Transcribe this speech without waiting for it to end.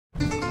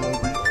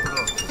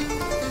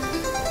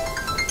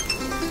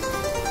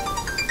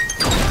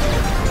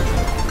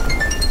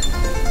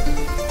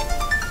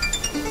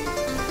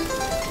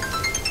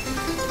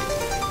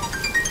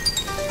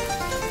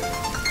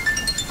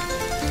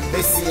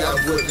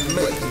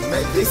make.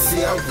 They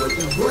say I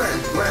wouldn't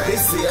grind, they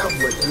say I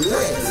wouldn't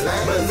last,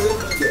 but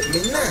look at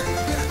me now.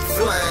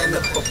 Flying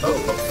up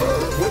above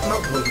with my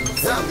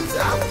wings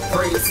out.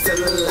 Praise to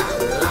the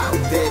loud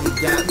daddy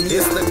got me.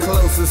 It's the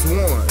closest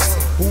ones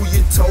who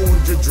you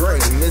told your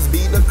dream is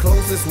be the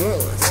closest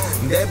ones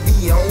that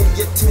be on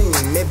your team.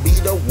 It be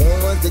the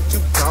ones that you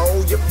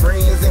call your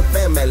friends and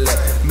family.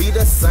 Be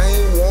the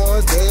same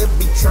ones that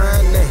be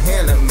trying to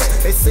handle me.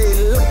 They say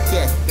look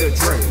at the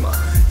dreamer,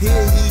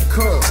 here he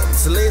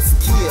comes, let's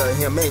kill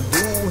him and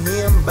do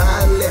him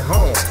bodily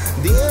harm.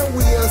 Then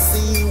we'll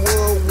see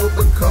what will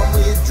become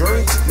his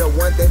dream. The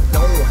one that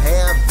don't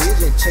have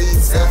vision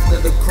chase after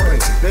the cream.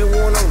 They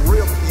wanna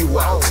rip you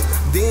off,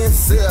 then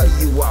sell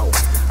you off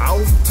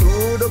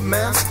to the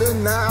master.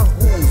 Now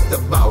who's the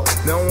boss?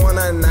 Don't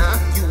wanna knock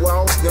you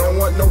off, don't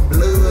want no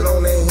blood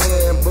on their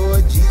hand,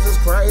 but Jesus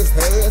Christ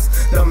has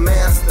the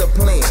master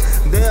plan.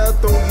 They'll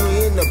throw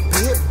you in the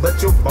pit,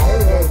 but your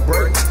bone won't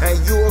break, and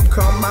you'll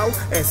come out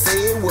and say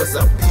it was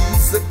a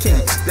piece of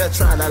cake. They'll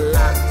try to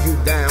lock you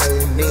down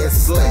in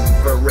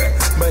slavery,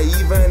 but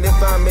even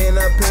if I'm in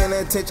a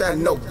penitentiary, I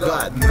know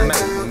God made me.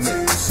 I'm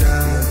going to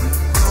shine,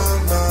 oh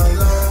my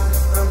Lord,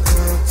 I'm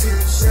going to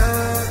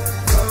shine,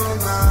 oh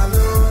my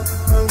Lord,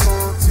 I'm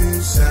going to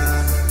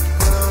shine,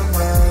 oh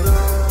my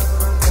Lord,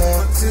 I'm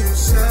going to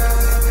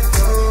shine,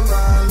 oh my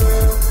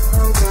Lord,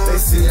 I'm going to shine. They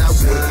say I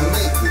wouldn't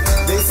make it,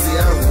 they say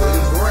I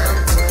wouldn't grind,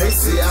 they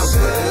say I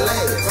wouldn't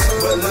last,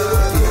 but look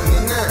at me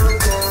now,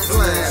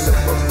 flying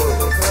up above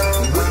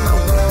with my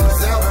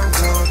wings out.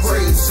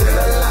 Praise to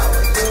the Lord,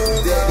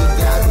 daddy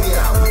got me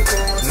out.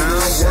 Now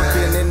I'm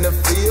working in the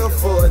field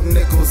for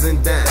nickels and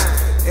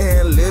dimes,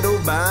 and little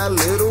by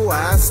little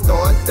I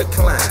start to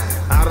climb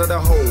out of the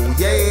hole,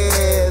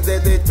 yeah,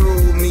 that they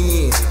threw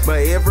me in.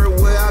 But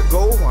everywhere I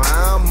go,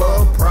 I'm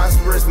a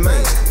prosperous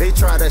man. They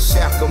try to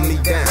shackle me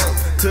down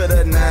to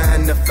the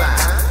 9 to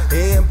 5.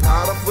 In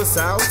Potiphar's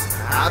house,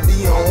 I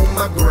be on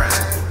my grind.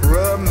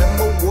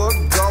 Remember what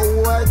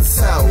God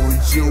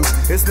told you.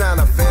 It's not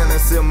a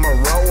fantasy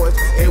mirage,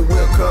 it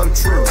will come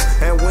true.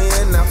 And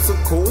when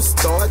obstacles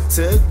start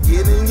to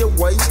get in your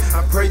way,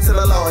 I pray to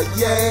the Lord,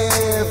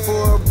 yeah,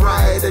 for a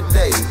brighter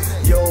day.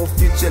 Your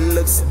future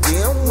looks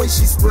dim when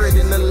she's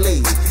spreading the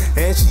leg,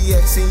 and she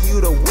asking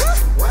you to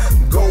what?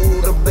 Go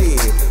to bed.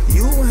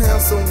 You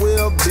have some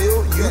well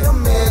built, you the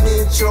man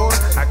in charge.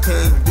 I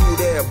can't do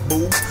that,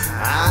 boo.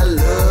 I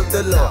love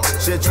the Lord.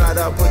 She try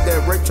to put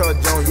that rape charge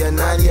on you,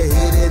 now you're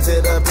headed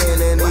to the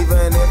pen, and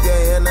even if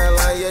you're in a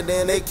liar,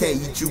 then they can't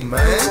eat you,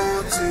 man.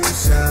 I'm going to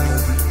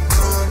shine,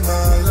 oh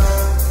my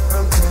Lord,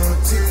 I'm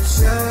going to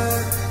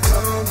shine,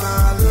 oh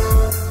my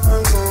Lord,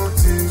 I'm going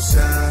to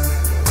shine,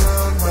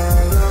 oh my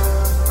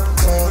Lord, I'm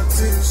going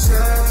to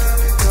shine,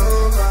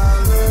 oh my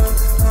Lord,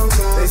 I'm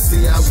going to shine. They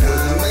say I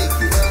wouldn't make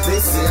it, they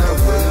say I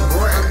wouldn't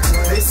grind,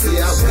 they say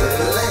I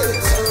wouldn't last,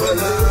 but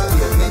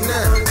look at me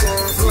now,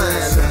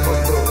 flying up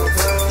above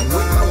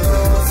with my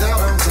wings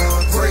out.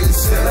 Praise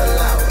to the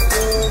Lord,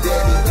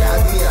 daddy got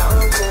me out.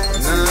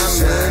 Now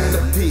I'm in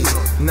the pit,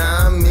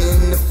 now I'm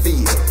in the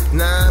field,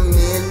 now I'm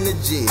in the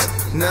jail,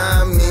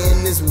 now I'm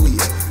in this wheel.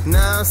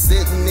 Now I'm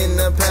sitting in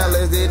the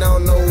palace, they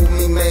don't know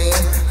me, man.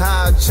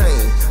 I'll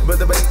change, but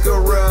the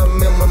baker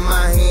remember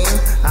my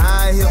hand.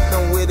 I helped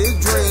him with his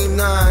dream,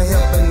 now I'm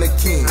helping the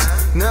king.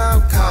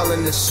 Now I'm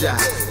calling the shot,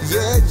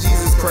 yeah,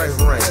 Jesus Christ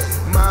reign.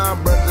 My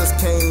brothers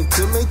came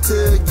to me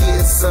to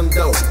get some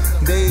dope.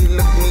 They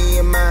look me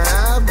in my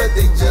eye, but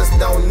they just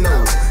don't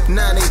know.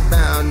 Now they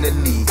bound to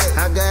leave.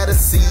 I gotta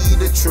see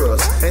the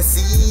trust and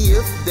see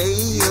if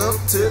they up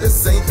to the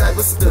same type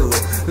of stuff.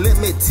 Let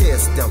me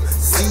test them,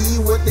 see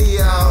what they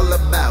all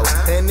about.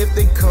 And if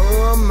they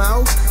come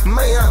out,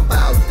 man, I'm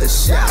about to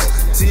shout.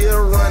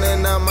 Tear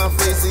running out my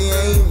face, he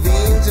ain't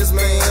vengeance,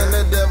 man.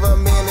 The devil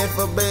meant it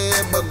for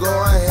bad, but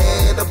God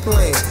had a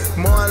plan.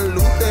 Martin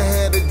Luther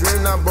had a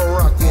dream, now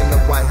Barack in the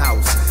White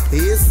House.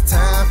 It's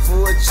time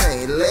for a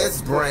change,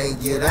 let's bring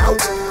it out. I'm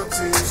going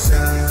to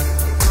shine,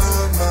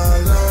 oh my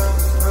Lord,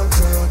 I'm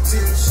going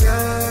to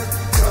shine,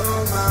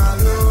 oh my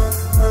Lord,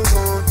 I'm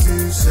going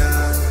to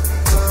shine.